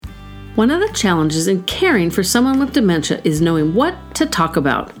One of the challenges in caring for someone with dementia is knowing what to talk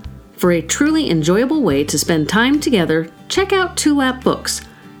about. For a truly enjoyable way to spend time together, check out Two Lap Books.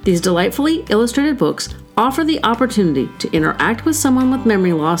 These delightfully illustrated books offer the opportunity to interact with someone with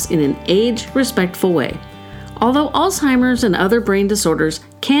memory loss in an age-respectful way. Although Alzheimer's and other brain disorders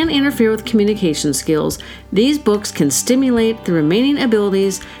can interfere with communication skills, these books can stimulate the remaining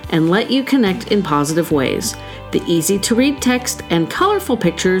abilities and let you connect in positive ways. The easy-to-read text and colorful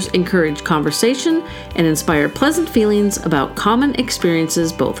pictures encourage conversation and inspire pleasant feelings about common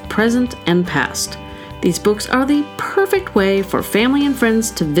experiences, both present and past. These books are the perfect way for family and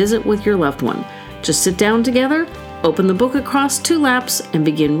friends to visit with your loved one. Just sit down together, open the book across 2 laps, and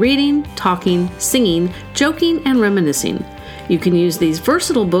begin reading, talking, singing, joking, and reminiscing. You can use these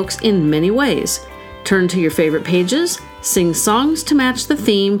versatile books in many ways. Turn to your favorite pages, sing songs to match the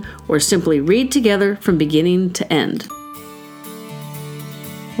theme, or simply read together from beginning to end.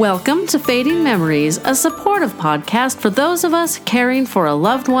 Welcome to Fading Memories, a supportive podcast for those of us caring for a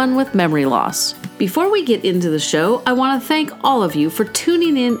loved one with memory loss. Before we get into the show, I want to thank all of you for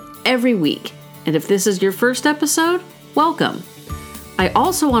tuning in every week. And if this is your first episode, welcome. I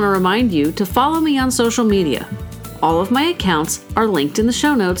also want to remind you to follow me on social media. All of my accounts are linked in the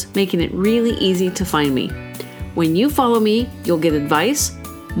show notes, making it really easy to find me. When you follow me, you'll get advice,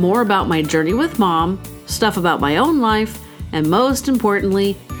 more about my journey with mom, stuff about my own life, and most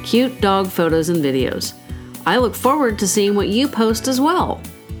importantly, cute dog photos and videos. I look forward to seeing what you post as well.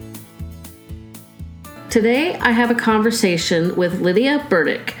 Today, I have a conversation with Lydia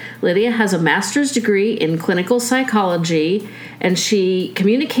Burdick. Lydia has a master's degree in clinical psychology, and she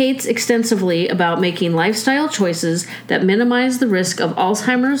communicates extensively about making lifestyle choices that minimize the risk of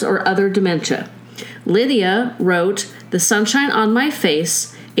Alzheimer's or other dementia. Lydia wrote The Sunshine on My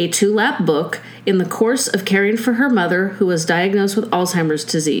Face, a 2-lap book, in the course of caring for her mother who was diagnosed with Alzheimer's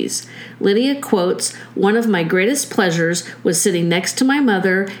disease. Lydia quotes, "One of my greatest pleasures was sitting next to my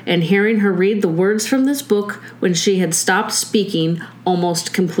mother and hearing her read the words from this book when she had stopped speaking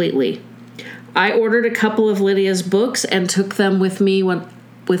almost completely." I ordered a couple of Lydia's books and took them with me when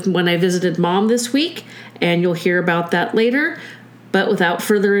I visited Mom this week, and you'll hear about that later. But without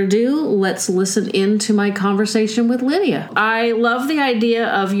further ado, let's listen in to my conversation with Lydia. I love the idea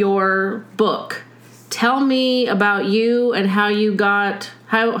of your book. Tell me about you and how you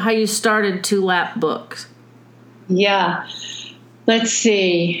started 2-lap books. Yeah. Let's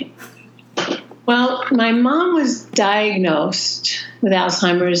see. Well, my mom was diagnosed with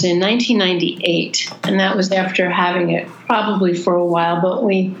Alzheimer's in 1998, and that was after having it probably for a while, but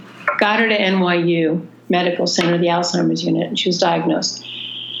we got her to NYU Medical Center, the Alzheimer's unit, and she was diagnosed.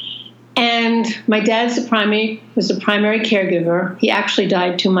 And my dad's was the primary caregiver. He actually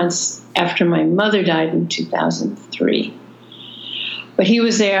died 2 months after my mother died in 2003. But he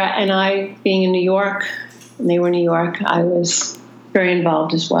was there, and I, being in New York, and they were in New York, I was very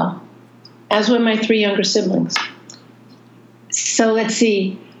involved as well, as were my 3 younger siblings. So let's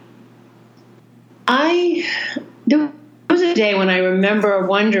see. There was a day when I remember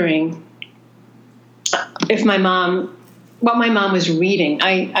wondering what my mom was reading.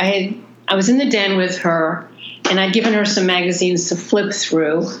 I was in the den with her, and I'd given her some magazines to flip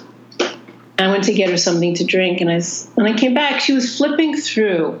through. And I went to get her something to drink, and when I came back, she was flipping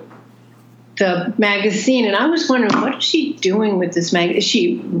through the magazine, and I was wondering, what is she doing with this magazine? Is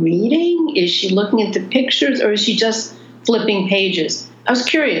she reading? Is she looking at the pictures, or is she just flipping pages? I was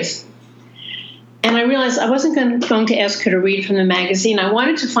curious. And I realized I wasn't going to ask her to read from the magazine. I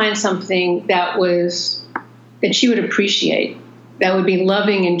wanted to find something that she would appreciate, that would be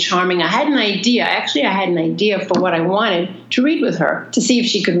loving and charming. I had an idea. Actually, I had an idea for what I wanted to read with her, to see if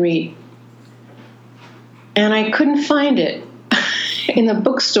she could read. And I couldn't find it in the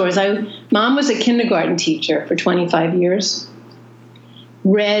bookstores. Mom was a kindergarten teacher for 25 years,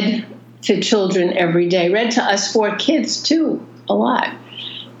 read to children every day, read to us 4 kids, too, a lot.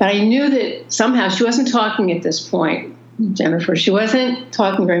 But I knew that somehow she wasn't talking at this point, Jennifer. She wasn't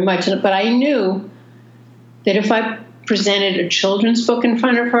talking very much. But I knew that if I presented a children's book in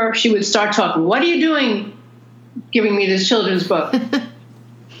front of her, she would start talking. What are you doing giving me this children's book?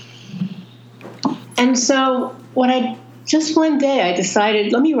 And so just one day I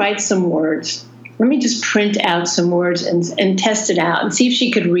decided, let me write some words. Let me just print out some words and test it out and see if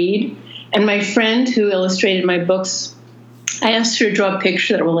she could read. And my friend who illustrated my books, I asked her to draw a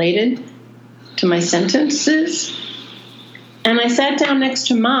picture that related to my sentences. And I sat down next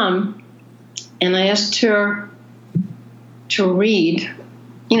to Mom, and I asked her to read,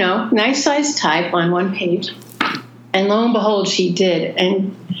 nice size type on one page. And lo and behold, she did.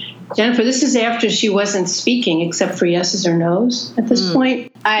 And Jennifer, this is after she wasn't speaking except for yeses or nos at this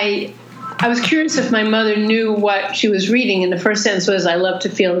point. I was curious if my mother knew what she was reading, and the first sentence was, "I love to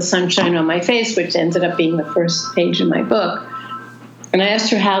feel the sunshine on my face," which ended up being the first page in my book. And I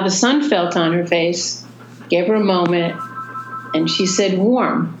asked her how the sun felt on her face, gave her a moment, and she said,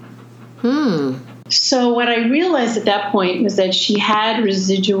 "Warm." So what I realized at that point was that she had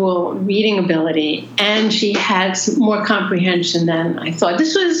residual reading ability, and she had some more comprehension than I thought.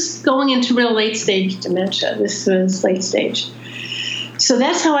 This was going into real late-stage dementia. This was late stage. So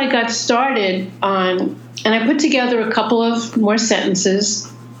that's how I got started on, and I put together a couple of more sentences.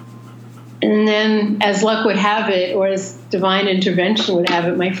 And then, as luck would have it, or as divine intervention would have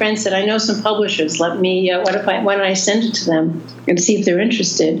it, my friend said, "I know some publishers. Why don't I send it to them and see if they're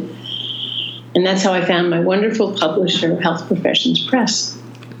interested?" And that's how I found my wonderful publisher, Health Professions Press.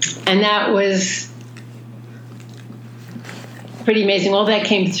 And that was pretty amazing. All that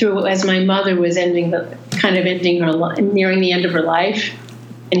came through as my mother was nearing the end of her life.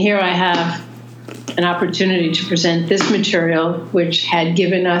 And here I have an opportunity to present this material, which had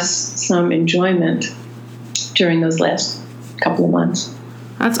given us some enjoyment during those last couple of months.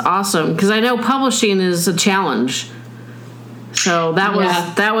 That's awesome, because I know publishing is a challenge. So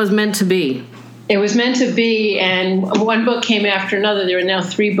that was meant to be. It was meant to be, and one book came after another. There are now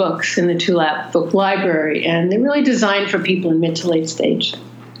 3 books in the Tulap book library, and they're really designed for people in mid to late stage.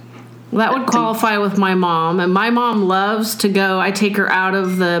 Well, that would qualify with my mom, and my mom loves to go. I take her out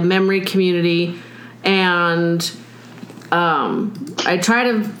of the memory community, and I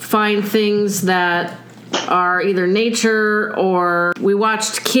try to find things that are either nature, or we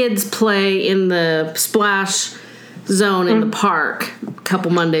watched kids play in the splash zone in the park a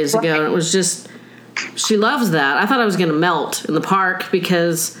couple Mondays ago, and it was just, she loves that. I thought I was going to melt in the park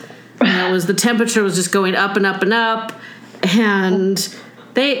because the temperature was just going up and up and up, and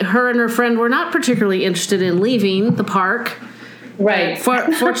her and her friend were not particularly interested in leaving the park. Right.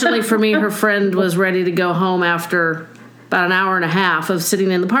 Fortunately for me, her friend was ready to go home after about an hour and a half of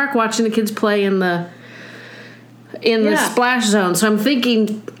sitting in the park watching the kids play in the splash zone. So I'm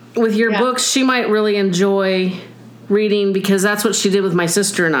thinking with your books, she might really enjoy reading, because that's what she did with my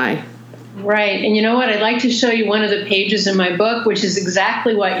sister and I. Right. And you know what? I'd like to show you one of the pages in my book, which is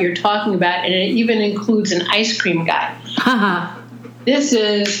exactly what you're talking about. And it even includes an ice cream guy. This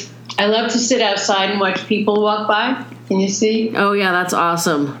is, I love to sit outside and watch people walk by. Can you see? Oh, yeah, that's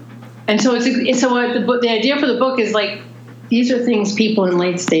awesome. And so the idea for the book is like, these are things people in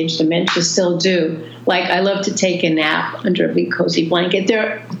late stage dementia still do. Like, I love to take a nap under a big cozy blanket.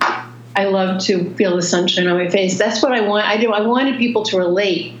 I love to feel the sunshine on my face. That's what I want. I wanted people to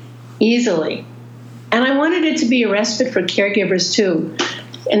relate easily. And I wanted it to be a respite for caregivers too.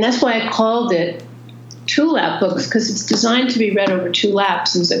 And that's why I called it Tulap Books, because it's designed to be read over 2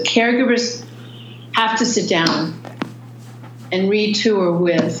 laps. And so caregivers have to sit down and read to or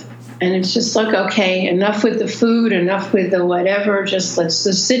with. And it's just like, okay, enough with the food, enough with the whatever. Let's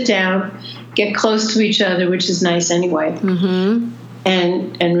just sit down, get close to each other, which is nice anyway,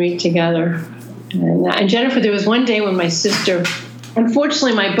 and read together. And Jennifer, there was one day when my sister,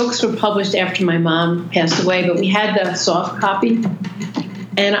 unfortunately, my books were published after my mom passed away, but we had the soft copy.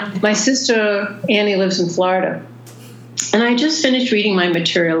 And my sister, Annie, lives in Florida. And I just finished reading my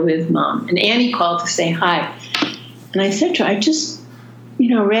material with Mom. And Annie called to say hi. And I said to her, I just,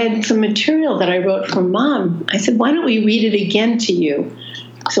 read some material that I wrote for Mom. I said, why don't we read it again to you?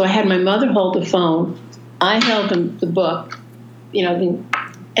 So I had my mother hold the phone. I held the book,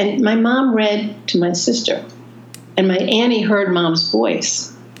 and my mom read to my sister. And my Annie heard Mom's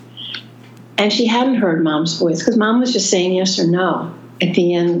voice. And she hadn't heard Mom's voice because Mom was just saying yes or no at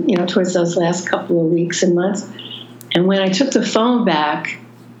the end, towards those last couple of weeks and months. And when I took the phone back,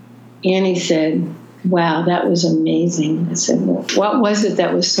 Annie said, wow, that was amazing. I said, well, what was it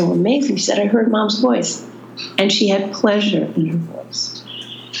that was so amazing? She said, I heard Mom's voice. And she had pleasure in her voice.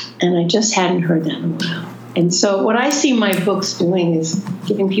 And I just hadn't heard that in a while. And so what I see my books doing is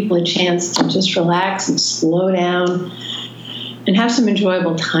giving people a chance to just relax and slow down and have some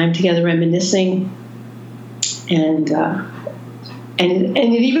enjoyable time together reminiscing. And it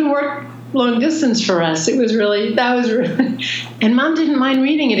even worked long distance for us. That was really, and Mom didn't mind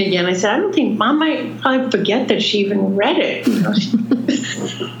reading it again. I said, I don't think Mom might probably forget that she even read it.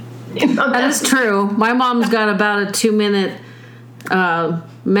 That is true. My mom's got about a 2-minute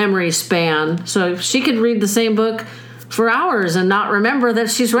memory span, so she could read the same book for hours and not remember that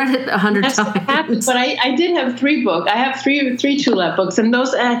she's read it 100 times. But I did have 3 books. I have three Tulap books, and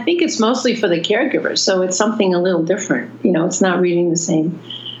those, I think it's mostly for the caregivers, so it's something a little different. It's not reading the same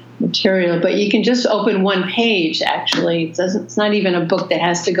material, but you can just open one page. Actually, it's not even a book that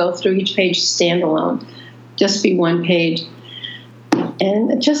has to go through each page standalone. Just be one page.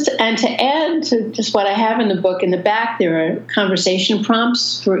 And to add to just what I have in the book, in the back there are conversation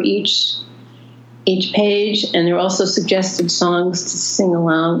prompts for each page, and there are also suggested songs to sing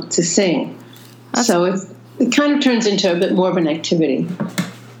along to sing. So it kind of turns into a bit more of an activity.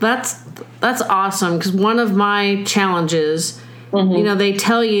 That's awesome, because one of my challenges, they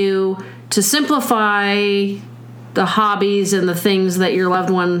tell you to simplify the hobbies and the things that your loved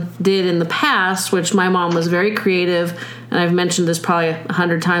one did in the past, which my mom was very creative, and I've mentioned this probably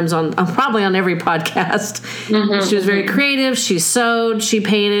 100 times on every podcast. She was very creative. She sewed, she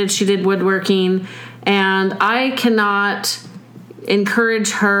painted, she did woodworking, and I cannot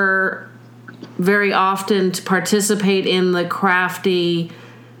encourage her very often to participate in the crafty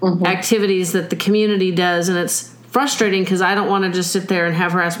activities that the community does, and it's frustrating because I don't want to just sit there and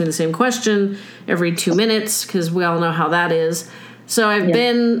have her ask me the same question every 2 minutes, because we all know how that is. So I've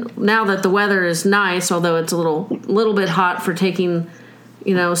been, now that the weather is nice, although it's a little bit hot for taking,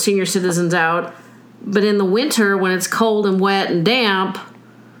 senior citizens out, but in the winter when it's cold and wet and damp,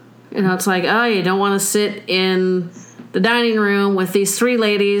 it's like, oh, you don't want to sit in the dining room with these three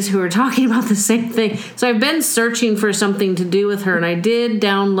ladies who are talking about the same thing. So I've been searching for something to do with her, and I did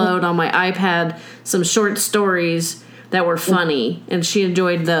download on my iPad some short stories that were funny, and she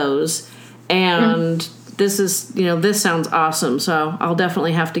enjoyed those. And this sounds awesome. So I'll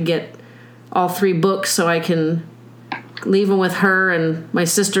definitely have to get all 3 books so I can leave them with her, and my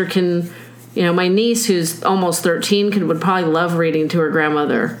sister can, my niece who's almost 13 would probably love reading to her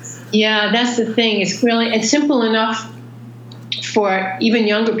grandmother. Yeah, that's the thing. It's simple enough for even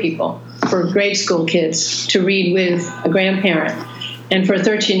younger people, for grade school kids to read with a grandparent, and for a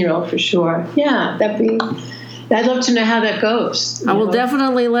 13-year-old for sure. Yeah, I'd love to know how that goes. I will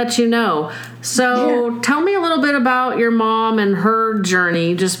definitely let you know. So tell me a little bit about your mom and her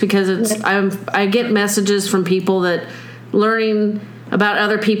journey, just because I get messages from people that learning about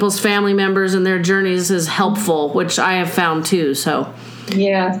other people's family members and their journeys is helpful, which I have found too. So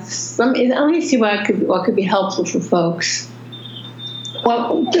let me see what could be helpful for folks.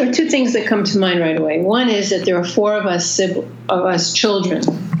 Well, there are 2 things that come to mind right away. One is that there are 4 of us children.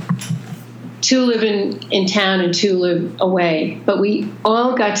 2 live in town and 2 live away. But we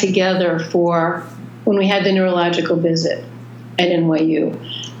all got together for when we had the neurological visit at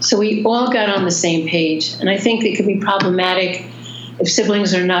NYU. So we all got on the same page. And I think it could be problematic if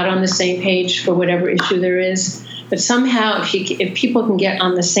siblings are not on the same page for whatever issue there is. But somehow if people can get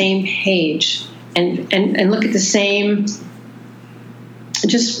on the same page and look at the same,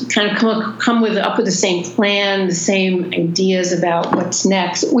 just kind of come up with the same plan, the same ideas about what's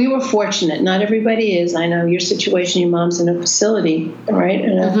next. We were fortunate. Not everybody is. I know your situation, your mom's in a facility, right?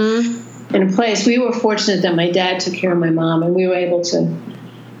 In a place. We were fortunate that my dad took care of my mom, and we were able to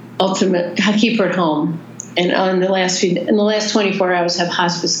ultimately keep her at home. And in the last 24 hours, have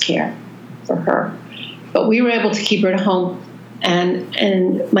hospice care for her. But we were able to keep her at home.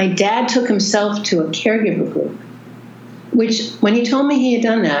 And my dad took himself to a caregiver group, which when he told me he had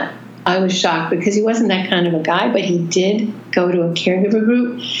done that, I was shocked, because he wasn't that kind of a guy, but he did go to a caregiver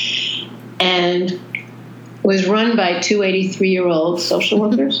group, and was run by 2 83-year-old social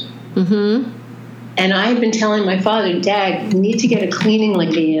workers. And I had been telling my father, Dad, we need to get a cleaning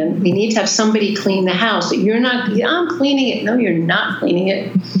lady in. We need to have somebody clean the house. I'm cleaning it. No, you're not cleaning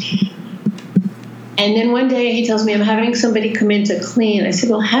it. And then one day he tells me, I'm having somebody come in to clean. I said,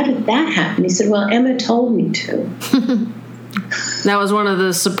 well, how did that happen? He said, well, Emma told me to. That was one of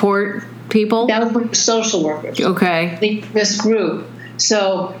the support people? That was one of the social workers. Okay. This group.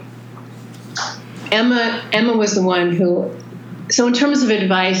 So Emma was the one who, so in terms of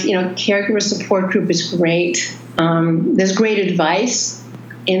advice, caregiver support group is great. There's great advice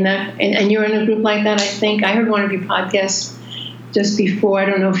in that. And you're in a group like that, I think. I heard one of your podcasts just before. I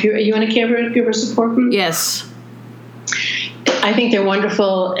don't know if are you in a caregiver support group? Yes. I think they're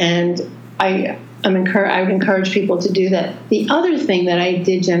wonderful, and I would encourage people to do that. The other thing that I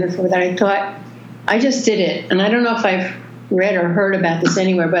did, Jennifer, that I thought, I just did it, and I don't know if I've read or heard about this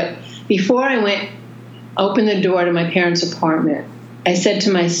anywhere, but before I opened the door to my parents' apartment, I said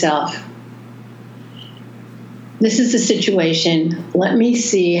to myself, this is the situation. Let me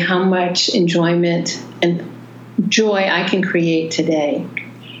see how much enjoyment and joy I can create today.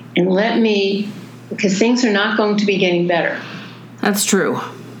 And because things are not going to be getting better. That's true.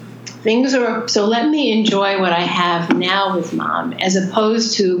 So let me enjoy what I have now with Mom, as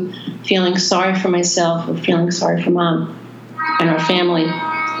opposed to feeling sorry for myself or feeling sorry for Mom and our family.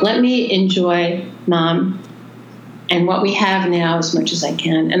 Let me enjoy Mom and what we have now as much as I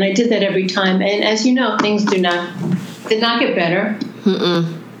can. And I did that every time. And as you know, things did not get better.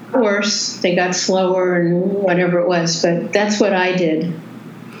 worse. They got slower and whatever it was, but that's what I did.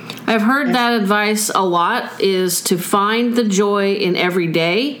 I've heard that advice a lot, is to find the joy in every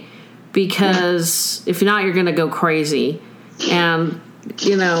day, because if not, you're going to go crazy. And,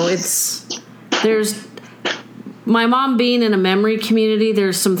 there's my mom being in a memory community,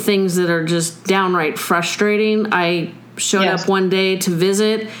 there's some things that are just downright frustrating. I showed up one day to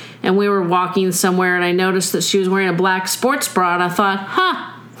visit, and we were walking somewhere, and I noticed that she was wearing a black sports bra, and I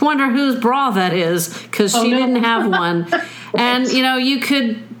thought, wonder whose bra that is, because she didn't have one. And, you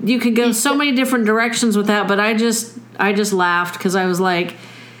could go so many different directions with that, but I just laughed, because I was like,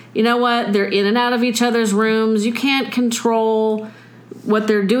 you know what? They're in and out of each other's rooms. You can't control what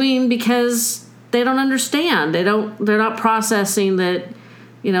they're doing because they don't understand. They're not processing that,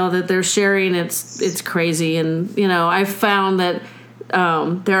 that they're sharing. It's crazy. And, I found that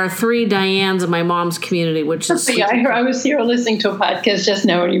there are 3 Dianes in my mom's community, which is... Yeah, I was here listening to a podcast just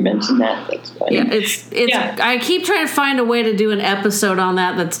now when you mentioned that. That's funny. Yeah, I keep trying to find a way to do an episode on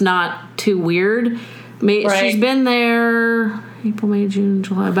that that's not too weird. She's been there April, May, June,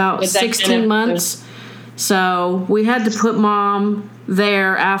 July, about 16 months. So we had to put Mom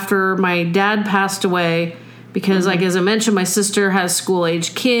there after my dad passed away because, like, as I mentioned, my sister has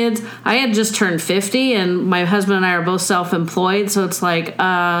school-age kids. I had just turned 50, and my husband and I are both self-employed. So it's like,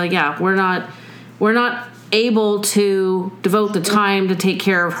 we're not able to devote the time to take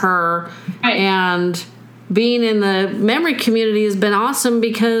care of her. Right. And being in the memory community has been awesome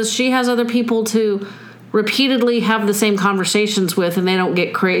because she has other people to repeatedly have the same conversations with, and they don't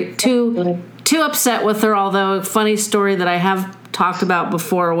get too upset with her. Although a funny story that I have talked about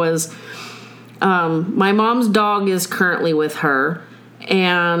before was my mom's dog is currently with her,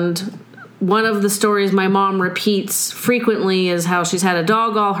 and one of the stories my mom repeats frequently is how she's had a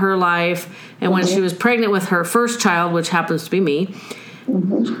dog all her life, and when she was pregnant with her first child, which happens to be me,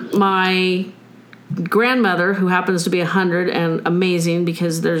 my grandmother, who happens to be 100 and amazing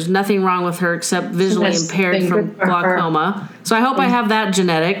because there's nothing wrong with her except visually impaired from glaucoma. So I hope I have that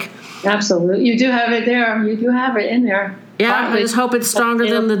genetic. Absolutely. You do have it there. You do have it in there. Yeah, probably. I just hope it's stronger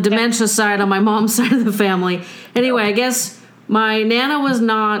than the dementia side on my mom's side of the family. Anyway, I guess my Nana was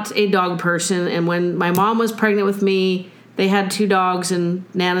not a dog person, and when my mom was pregnant with me, they had 2 dogs, and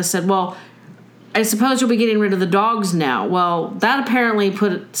Nana said, well, I suppose you'll be getting rid of the dogs now. Well, that apparently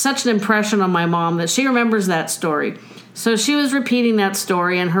put such an impression on my mom that she remembers that story. So she was repeating that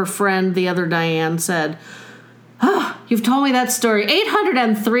story, and her friend, the other Diane, said, you've told me that story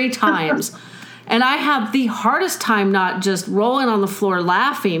 803 times. And I had the hardest time not just rolling on the floor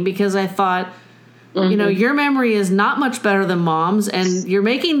laughing because I thought, your memory is not much better than Mom's, and you're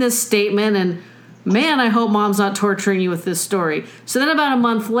making this statement, and man, I hope Mom's not torturing you with this story. So then about a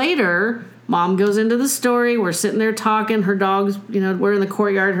month later, Mom goes into the story. We're sitting there talking. Her dog's, we're in the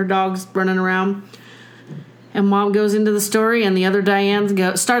courtyard. Her dog's running around. And Mom goes into the story, and the other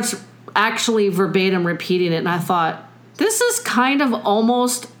Diane starts actually verbatim repeating it. And I thought, this is kind of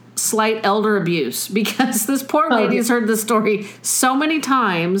almost slight elder abuse because this poor lady has heard this story so many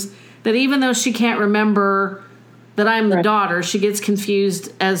times that even though she can't remember that I'm the daughter, she gets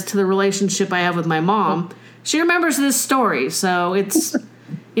confused as to the relationship I have with my mom. She remembers this story. So it's...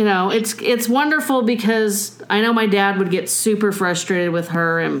 it's wonderful because I know my dad would get super frustrated with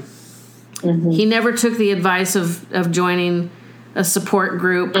her, and he never took the advice of joining a support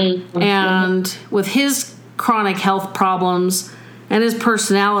group. And with his chronic health problems and his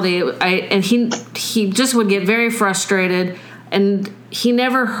personality, he just would get very frustrated, and he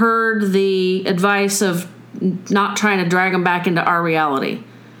never heard the advice of not trying to drag him back into our reality.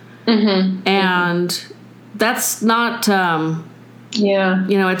 And that's not...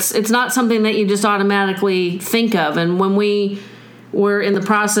 it's not something that you just automatically think of. And when we were in the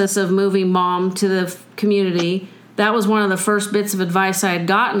process of moving Mom to the community, that was one of the first bits of advice I had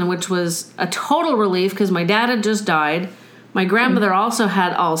gotten, which was a total relief because my dad had just died. My grandmother also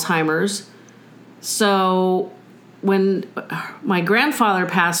had Alzheimer's. So when my grandfather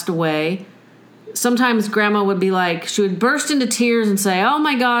passed away, sometimes Grandma would be like, she would burst into tears and say, oh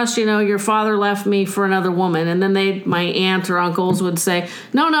my gosh, your father left me for another woman. And then my aunt or uncles would say,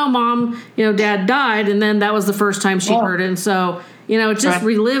 no, Mom, Dad died. And then that was the first time she heard it. And so, it just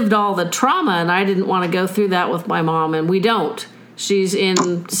relived all the trauma. And I didn't want to go through that with my mom. And we don't. She's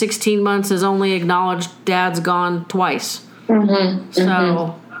in 16 months has only acknowledged Dad's gone twice.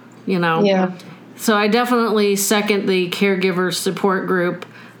 So, So I definitely second the caregiver support group.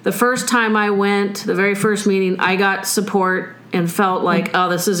 The first time I went, the very first meeting, I got support and felt like, oh,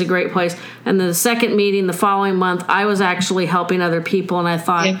 this is a great place. And the second meeting, the following month, I was actually helping other people, and I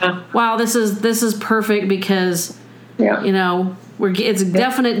thought, wow, this is perfect because Yeah. You know, it's a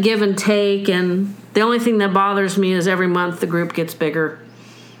definite give and take, and the only thing that bothers me is every month the group gets bigger,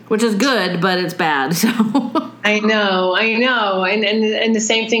 which is good, but it's bad. So I know, and the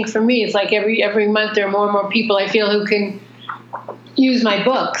same thing for me. It's like every month there are more and more people I feel who can use my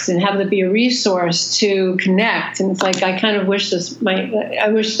books and have them be a resource to connect. And it's like I kind of wish I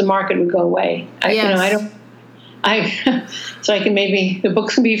wish the market would go away. So I can maybe the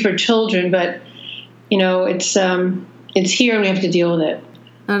books can be for children, but it's here and we have to deal with it.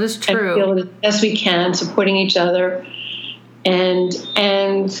 That is true. And deal with it as best we can, supporting each other, and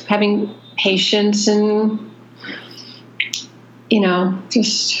having patience, and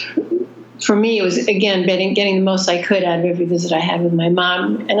just for me it was again getting the most I could out of every visit I had with my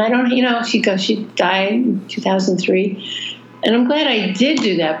mom. And I don't, she died in 2003, and I'm glad I did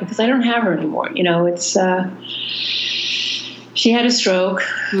do that because I don't have her anymore. It's she had a stroke.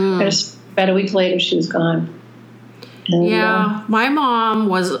 About a week later, she was gone. And, my mom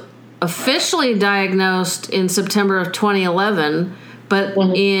was officially diagnosed in September of 2011, but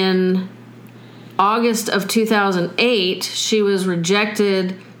in August of 2008, she was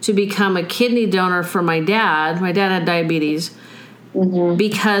rejected to become a kidney donor for my dad. My dad had diabetes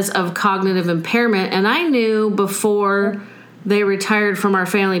because of cognitive impairment, and I knew before they retired from our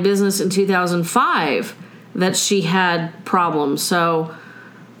family business in 2005 that she had problems. So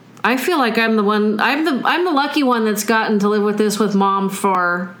I feel like I'm the lucky one that's gotten to live with Mom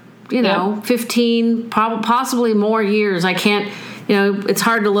for 15 possibly more years. I can't, it's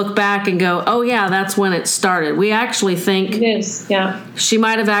hard to look back and go, oh yeah, that's when it started. We actually think it is. Yeah, she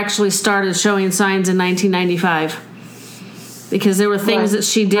might have actually started showing signs in 1995 because there were things that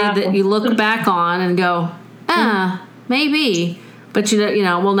she did that you look back on and go, maybe, but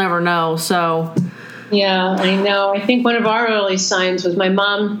we'll never know. So yeah, I know. I think one of our early signs was my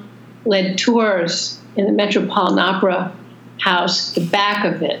mom led tours in the Metropolitan Opera House, the back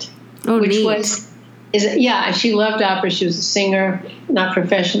of it, she loved opera. She was a singer, not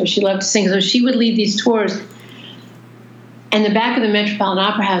professional. She loved to sing, so she would lead these tours. And the back of the Metropolitan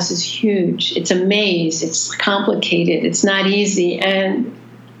Opera House is huge. It's a maze. It's complicated. It's not easy. And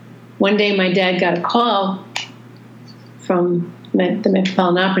one day, my dad got a call from the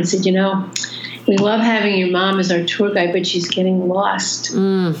Metropolitan Opera and said, we love having your mom as our tour guide, but she's getting lost.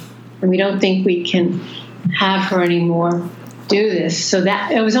 And we don't think we can have her anymore do this. So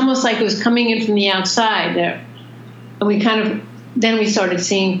that it was almost like it was coming in from the outside there. And we then we started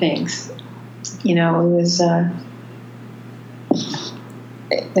seeing things. It was, then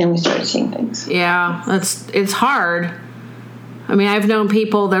we started seeing things. Yeah, it's hard. I mean, I've known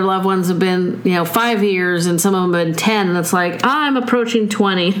people, their loved ones have been, 5 years, and some of them have been 10, and it's like, I'm approaching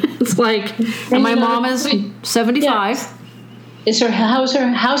 20. It's like, and my mom is 75. Yeah. How's her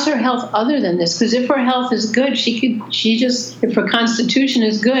health other than this? Because if her health is good, if her constitution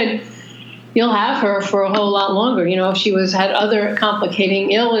is good, you'll have her for a whole lot longer. If she had other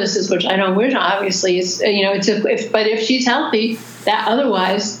complicating illnesses, which I don't wish, obviously, but if she's healthy, that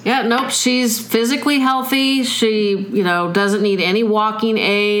otherwise. Yeah, nope, she's physically healthy. She, doesn't need any walking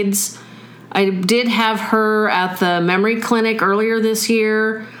aids. I did have her at the memory clinic earlier this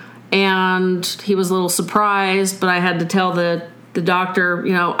year, and he was a little surprised, but I had to tell the doctor,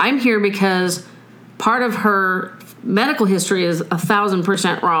 I'm here because part of her medical history is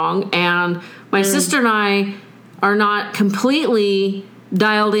 1,000% wrong, and my sister and I are not completely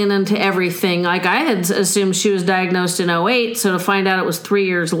dialed into everything. Like, I had assumed she was diagnosed in 2008, so to find out it was 3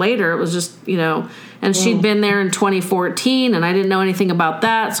 years later, it was just, and she'd been there in 2014, and I didn't know anything about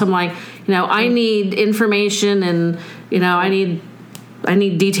that. So I'm like, I need information, and, I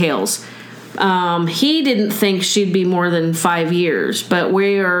need details. He didn't think she'd be more than 5 years, but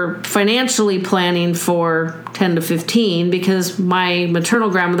we are financially planning for 10 to 15 because my maternal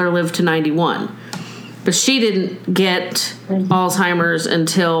grandmother lived to 91. But she didn't get Alzheimer's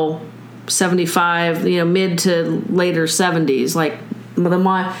until 75, mid to later 70s, like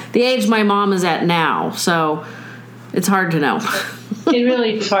the age my mom is at now. So it's hard to know. It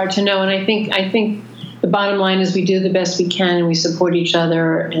really is hard to know. And I think the bottom line is we do the best we can, and we support each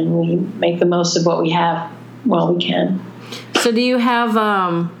other, and we make the most of what we have while we can. So do you have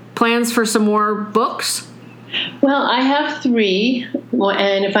plans for some more books? Well, I have 3,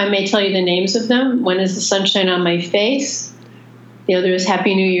 and if I may tell you the names of them, one is The Sunshine on My Face, the other is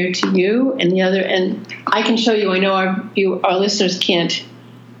Happy New Year to You, and the other, and I can show you, I know our listeners can't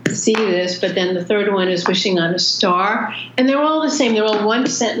see this, but then the third one is Wishing on a Star, and they're all the same. They're all one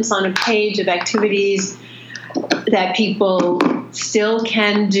sentence on a page of activities that people still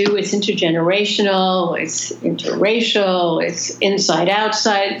can do. It's intergenerational, it's interracial, it's inside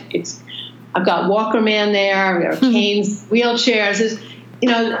outside, it's I've got Walker Man there. We have canes, wheelchairs.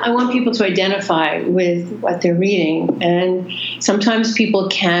 I want people to identify with what they're reading. And sometimes people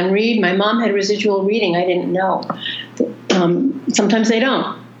can read. My mom had residual reading. I didn't know. Sometimes they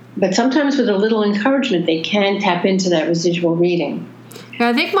don't. But sometimes with a little encouragement, they can tap into that residual reading. Yeah,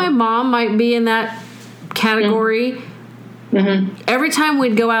 I think my mom might be in that category. Mm-hmm. Every time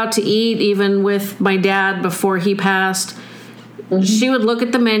we'd go out to eat, even with my dad before he passed, she would look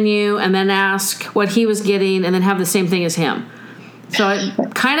at the menu and then ask what he was getting and then have the same thing as him. So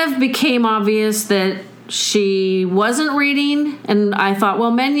it kind of became obvious that she wasn't reading, and I thought,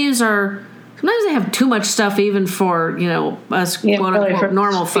 well, menus are, sometimes they have too much stuff even for, us quote-unquote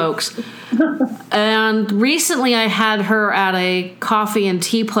normal folks. And recently I had her at a coffee and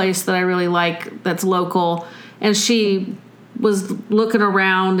tea place that I really like that's local, and she was looking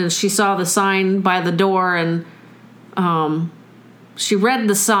around and she saw the sign by the door, and she read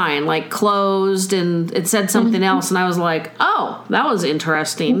the sign, like closed, and it said something else, and I was like, oh, that was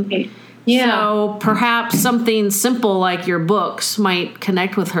interesting. Yeah. So perhaps something simple like your books might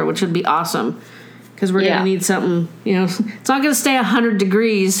connect with her, which would be awesome, because we're going to need something, it's not going to stay 100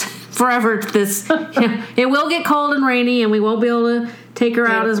 degrees forever. It will get cold and rainy, and we won't be able to take her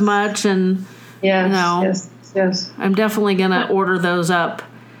out as much, and, yes. I'm definitely going to order those up.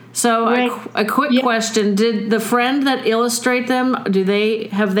 So a quick question: did the friend that illustrate them,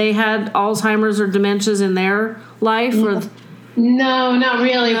 have they had Alzheimer's or dementias in their life? Or? No, not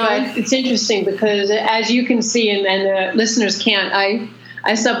really. No? But it's interesting because, as you can see, and the listeners can't,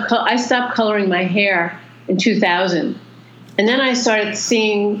 I stopped coloring my hair in 2000, and then I started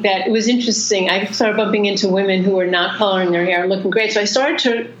seeing that it was interesting. I started bumping into women who were not coloring their hair and looking great. So I started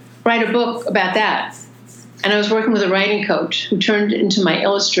to write a book about that. And I was working with a writing coach who turned into my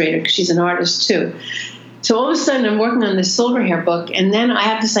illustrator because she's an artist too. So all of a sudden I'm working on this silver hair book, and then I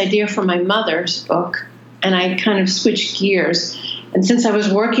have this idea for my mother's book, and I kind of switched gears. And since I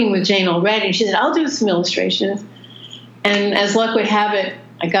was working with Jane already, she said, I'll do some illustrations. And as luck would have it,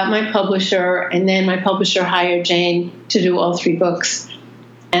 I got my publisher, and then my publisher hired Jane to do all 3 books.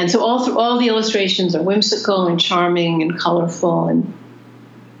 And so all the illustrations are whimsical and charming and colorful and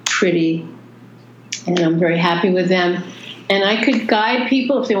pretty. And I'm very happy with them. And I could guide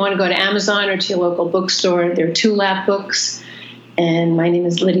people if they want to go to Amazon or to your local bookstore. There are 2 lap books. And my name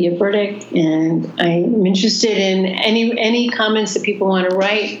is Lydia Burdick. And I'm interested in any comments that people want to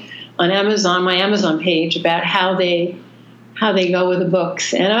write on Amazon, my Amazon page, about how they go with the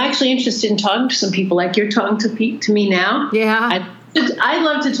books. And I'm actually interested in talking to some people like you're talking to me now. Yeah. I'd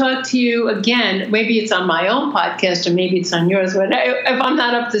love to talk to you again. Maybe it's on my own podcast or maybe it's on yours. But if I'm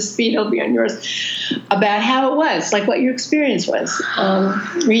not up to speed, it'll be on yours, about how it was, like what your experience was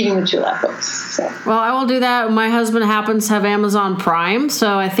reading the 2 lap books. So. Well, I will do that. My husband happens to have Amazon Prime,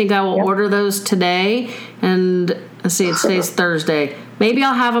 so I think I will order those today. And let's see, today's Thursday. Maybe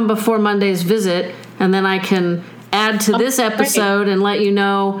I'll have them before Monday's visit, and then I can add to this episode and let you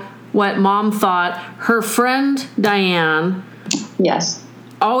know what Mom thought. Her friend, Diane... Yes.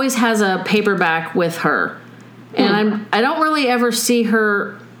 Always has a paperback with her. And I don't really ever see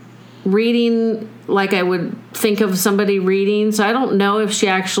her reading like I would think of somebody reading. So I don't know if she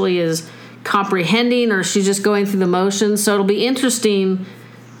actually is comprehending or she's just going through the motions. So it'll be interesting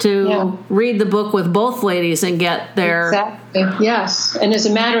to read the book with both ladies and get their... Exactly. Yes. And as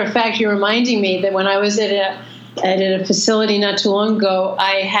a matter of fact, you're reminding me that when I was at a facility not too long ago,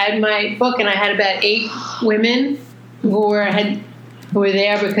 I had my book and I had about 8 women who were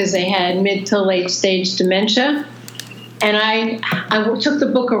there because they had mid to late stage dementia. And I took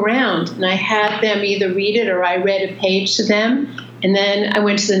the book around and I had them either read it or I read a page to them. And then I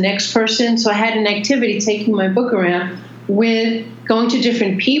went to the next person. So I had an activity taking my book around with going to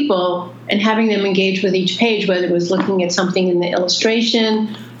different people and having them engage with each page, whether it was looking at something in the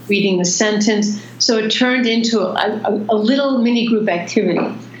illustration, reading the sentence. So it turned into a little mini group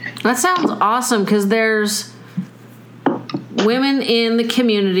activity. That sounds awesome because there's women in the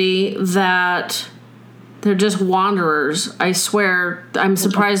community that they're just wanderers. I swear, I'm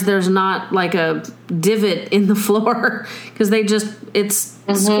surprised there's not like a divot in the floor because it's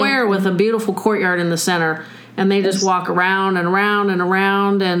square with a beautiful courtyard in the center, and they just walk around and around and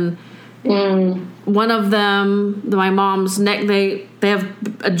around. And one of them, my mom's neck, they have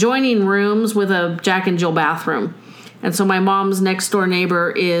adjoining rooms with a Jack and Jill bathroom, and so my mom's next door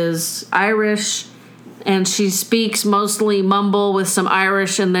neighbor is Irish. And she speaks mostly mumble with some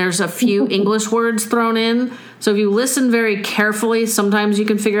Irish, and there's a few English words thrown in. So if you listen very carefully, sometimes you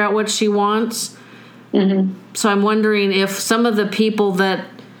can figure out what she wants. Mm-hmm. So I'm wondering if some of the people that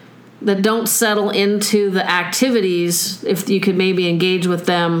don't settle into the activities, if you could maybe engage with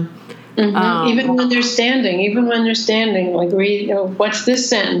them Even when they're standing, like read, what's this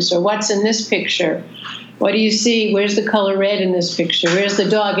sentence or what's in this picture? What do you see? Where's the color red in this picture? Where's the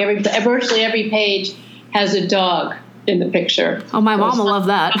dog? Virtually every page has a dog in the picture. Oh, my mom will love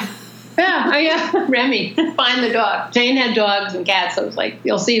that. Yeah. Remy, find the dog. Jane had dogs and cats. So it's like,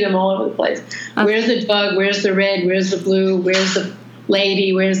 you'll see them all over the place. Where's the dog? Where's the red? Where's the blue? Where's the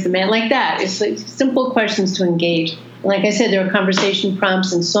lady? Where's the man? Like that. It's like simple questions to engage. And like I said, there are conversation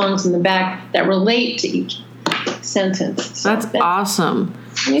prompts and songs in the back that relate to each sentence. So that's awesome.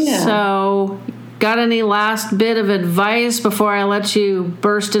 Yeah. So, got any last bit of advice before I let you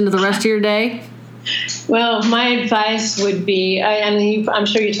burst into the rest of your day? Well, my advice would be, I'm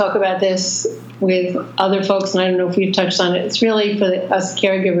sure you talk about this with other folks, and I don't know if we've touched on it. It's really for us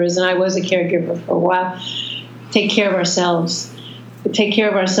caregivers, and I was a caregiver for a while. Take care of ourselves. Take care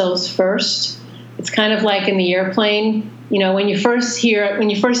of ourselves first. It's kind of like in the airplane, when you first see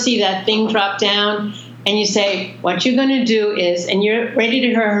that thing drop down, and you say, what you're going to do is, and you're ready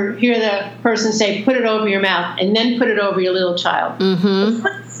to hear the person say, put it over your mouth, and then put it over your little child.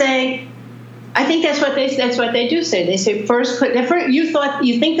 Mm-hmm. Say, I think that's what they do say. They say first you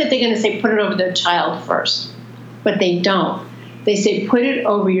think that they're going to say put it over their child first, but they don't. They say put it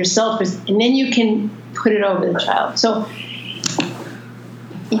over yourself first, and then you can put it over the child. So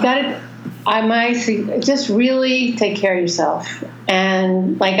you got to. I might just really take care of yourself.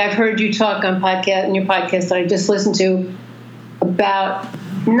 And like I've heard you talk on your podcast that I just listened to about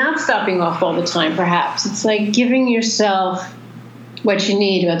not stopping off all the time. Perhaps it's like giving yourself what you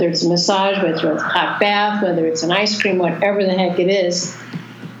need, whether it's a massage, whether it's a hot bath, whether it's an ice cream, whatever the heck it is,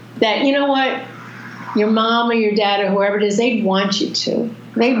 that, you know what, your mom or your dad or whoever it is, they want you to.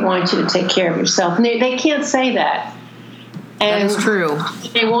 They want you to take care of yourself. And they can't say that. And that is true.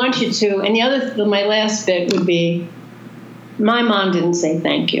 They want you to. And my last bit would be, my mom didn't say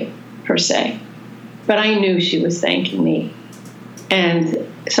thank you, per se. But I knew she was thanking me. And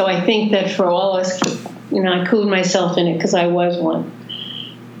so I think that for all us, I include myself in it because I was one.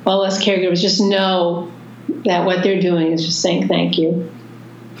 All us caregivers just know that what they're doing is just saying thank you.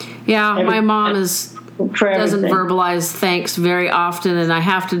 Yeah, my mom doesn't verbalize thanks very often, and I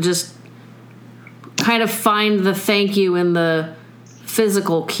have to just kind of find the thank you in the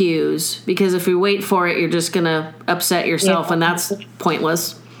physical cues, because if you wait for it, you're just going to upset yourself, and that's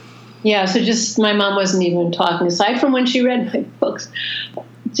pointless. Yeah, so just my mom wasn't even talking, aside from when she read my books.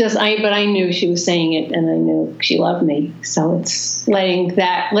 But I knew she was saying it, and I knew she loved me. So it's letting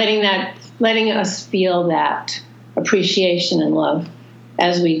us feel that appreciation and love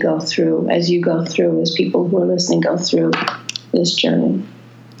as we go through, as people who are listening go through this journey.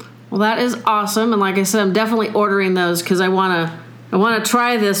 Well, that is awesome, and like I said, I'm definitely ordering those because I want to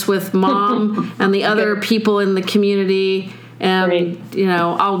try this with Mom and the other people in the community, and great.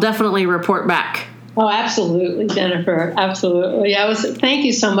 I'll definitely report back. Oh, absolutely, Jennifer. Absolutely. Thank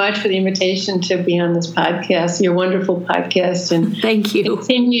you so much for the invitation to be on this podcast, your wonderful podcast, and thank you.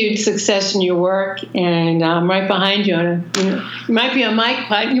 Continued success in your work. And I'm right behind you. You might be on my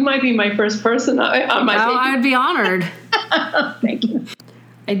pod. You might be my first person on my. Oh, I'd be honored. Thank you.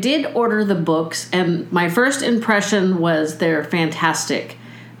 I did order the books, and my first impression was they're fantastic.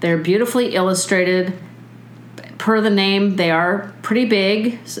 They're beautifully illustrated. Per the name, they are pretty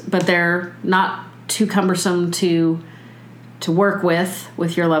big, but they're not too cumbersome to work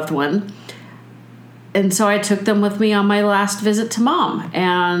with your loved one. And so I took them with me on my last visit to Mom.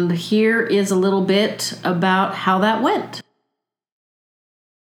 And here is a little bit about how that went.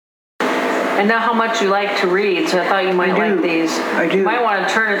 I know how much you like to read, so I thought you might like these. I do. You might want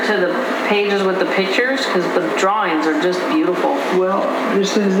to turn it to the pages with the pictures, because the drawings are just beautiful. Well,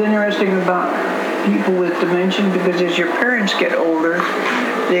 this is interesting about people with dementia, because as your parents get older,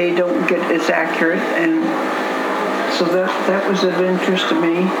 they don't get as accurate, and so that was of interest to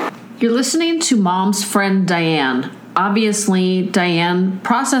me. You're listening to Mom's friend Diane. Obviously, Diane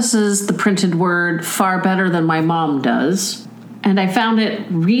processes the printed word far better than my mom does. And I found it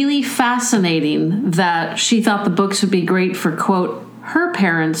really fascinating that she thought the books would be great for, quote, her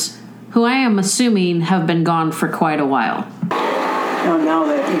parents, who I am assuming have been gone for quite a while. Now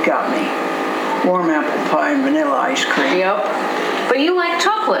that you got me. Warm apple pie and vanilla ice cream. Yep. But you like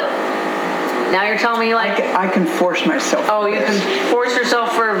chocolate. Now you're telling me you like... I can force myself. Oh, you can force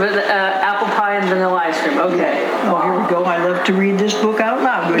yourself for apple pie and vanilla ice cream. Okay. Yeah. Oh, here we go. I love to read this book out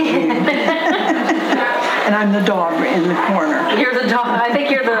loud with you. And I'm the dog in the corner. You're the dog. I think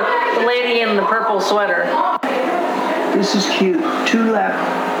you're the lady in the purple sweater. This is cute.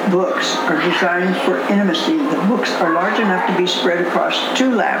 2-lap books are designed for intimacy. The books are large enough to be spread across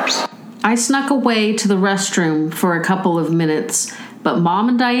 2 laps. I snuck away to the restroom for a couple of minutes, but Mom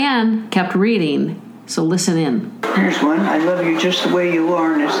and Diane kept reading, so listen in. Here's one. I love you just the way you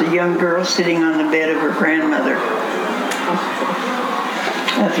are, and it's a young girl sitting on the bed of her grandmother.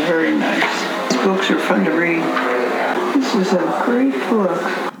 That's very nice. These books are fun to read. This is a great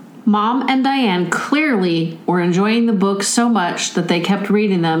book. Mom and Diane clearly were enjoying the books so much that they kept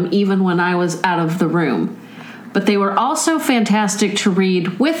reading them even when I was out of the room. But they were also fantastic to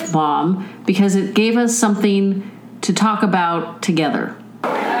read with Mom because it gave us something to talk about together.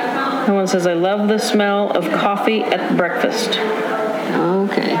 Someone says, I love the smell of coffee at breakfast.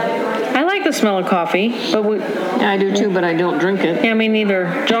 Okay. I like the smell of coffee, but I do too, but I don't drink it. Yeah, me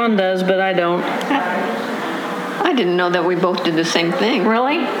neither. John does, but I don't. I didn't know that we both did the same thing.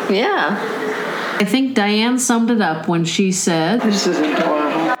 Really? Yeah. I think Diane summed it up when she said, This is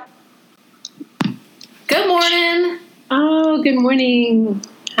adorable. Good morning. Oh, good morning.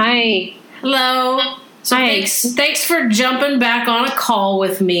 Hi. Hello. So Hi. thanks for jumping back on a call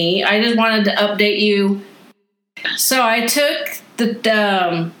with me. I just wanted to update you. So I took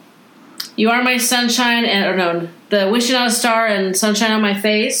the You Are My Sunshine the Wishing on a Star and Sunshine on My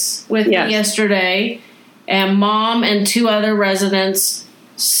Face with me yesterday, and Mom and 2 other residents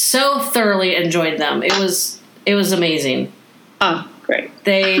so thoroughly enjoyed them. It was amazing. Oh, great.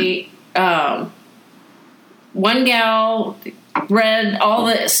 They one gal read all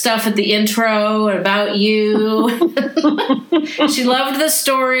the stuff at the intro about you. She loved the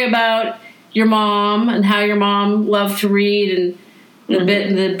story about your mom and how your mom loved to read and the bit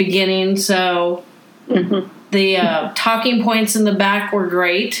in the beginning. So the talking points in the back were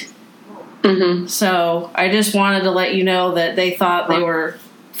great. So I just wanted to let you know that they thought they were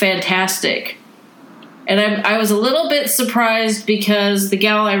fantastic. And I was a little bit surprised because the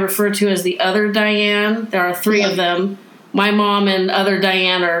gal I refer to as the other Diane, there are 3 of them. My mom and other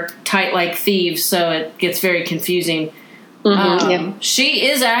Diane are tight like thieves, so it gets very confusing. She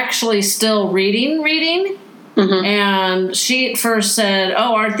is actually still reading. And she at first said,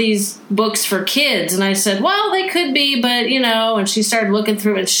 oh, aren't these books for kids? And I said, well, they could be, but, and she started looking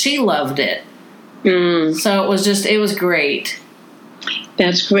through it, and she loved it. So it was great.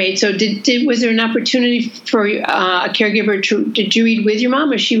 That's great. So was there an opportunity for a caregiver did you read with your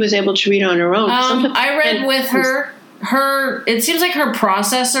mom, or she was able to read on her own? I read with her. It seems like her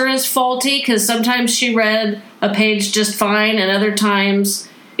processor is faulty because sometimes she read a page just fine, and other times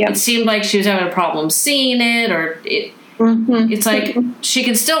it seemed like she was having a problem seeing it, or it's like she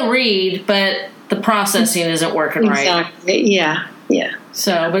can still read, but the processing isn't working right. Exactly. Yeah.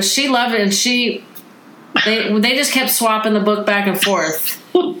 So, but she loved it, and they just kept swapping the book back and forth.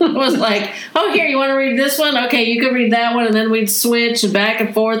 It was like, oh, here, you want to read this one? Okay, you can read that one, and then we'd switch back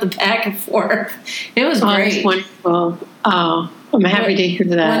and forth and back and forth. It was great. That's wonderful. Oh, I'm happy to hear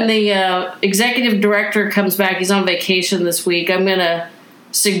that. When the executive director comes back, he's on vacation this week, I'm going to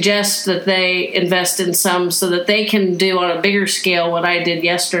suggest that they invest in some so that they can do on a bigger scale what I did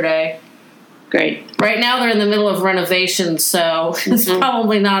yesterday. Great. Right now they're in the middle of renovations, so it's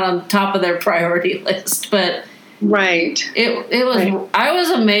probably not on top of their priority list, but right. It was. Right. I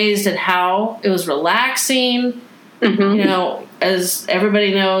was amazed at how it was relaxing. As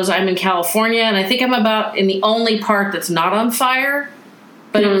everybody knows, I'm in California, and I think I'm about in the only part that's not on fire.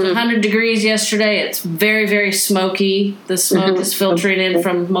 But it was 100 degrees yesterday. It's very, very smoky. The smoke is filtering in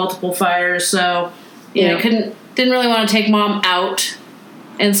from multiple fires, so didn't really want to take Mom out.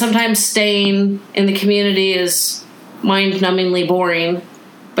 And sometimes staying in the community is mind-numbingly boring.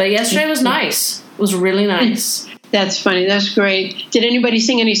 But yesterday was nice. It was really nice. That's funny. That's great. Did anybody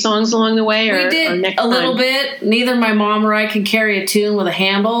sing any songs along the way? We did a little bit. Neither my mom or I could carry a tune with a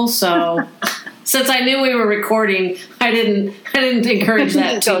handle, so since I knew we were recording, I didn't encourage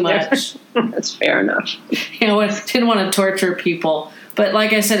that too much. That's fair enough. I didn't want to torture people. But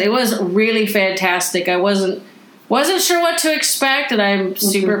like I said, it was really fantastic. I wasn't sure what to expect, and I'm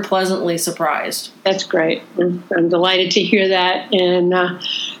super pleasantly surprised. That's great. I'm delighted to hear that, and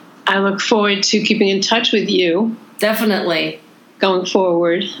I look forward to keeping in touch with you. Definitely. Going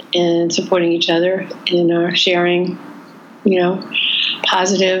forward and supporting each other in our sharing,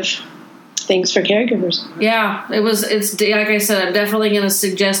 positive things for caregivers. Yeah, it's like I said, I'm definitely going to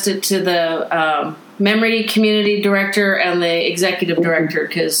suggest it to the memory community director and the executive director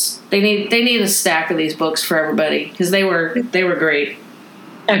because they need a stack of these books for everybody because they were great.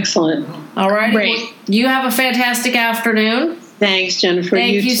 Excellent. All right. Great. Well, you have a fantastic afternoon. Thank Jennifer.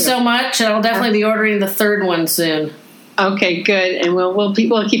 Thank you so much, and I'll definitely be ordering the 3rd one soon. Okay, good, and we'll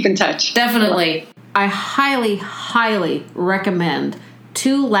keep in touch. Definitely. I highly, highly recommend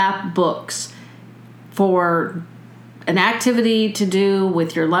 2 Lap books for an activity to do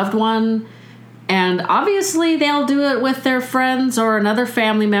with your loved one And obviously they'll do it with their friends or another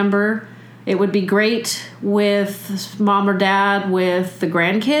family member. It would be great with mom or dad with the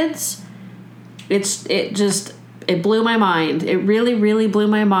grandkids. It blew my mind. It really, really blew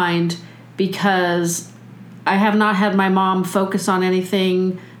my mind because I have not had my mom focus on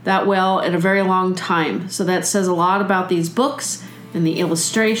anything that well in a very long time. So that says a lot about these books and the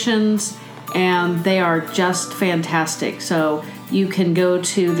illustrations, and they are just fantastic. So you can go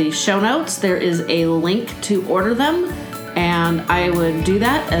to the show notes. There is a link to order them, and I would do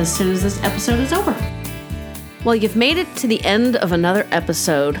that as soon as this episode is over. Well, you've made it to the end of another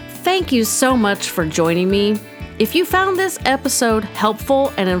episode. Thank you so much for joining me. If you found this episode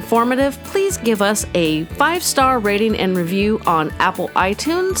helpful and informative, please give us a 5-star rating and review on Apple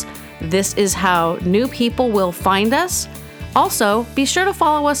iTunes. This is how new people will find us. Also, be sure to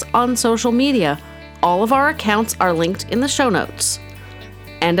follow us on social media. All of our accounts are linked in the show notes.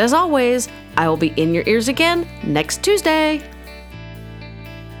 And as always, I will be in your ears again next Tuesday.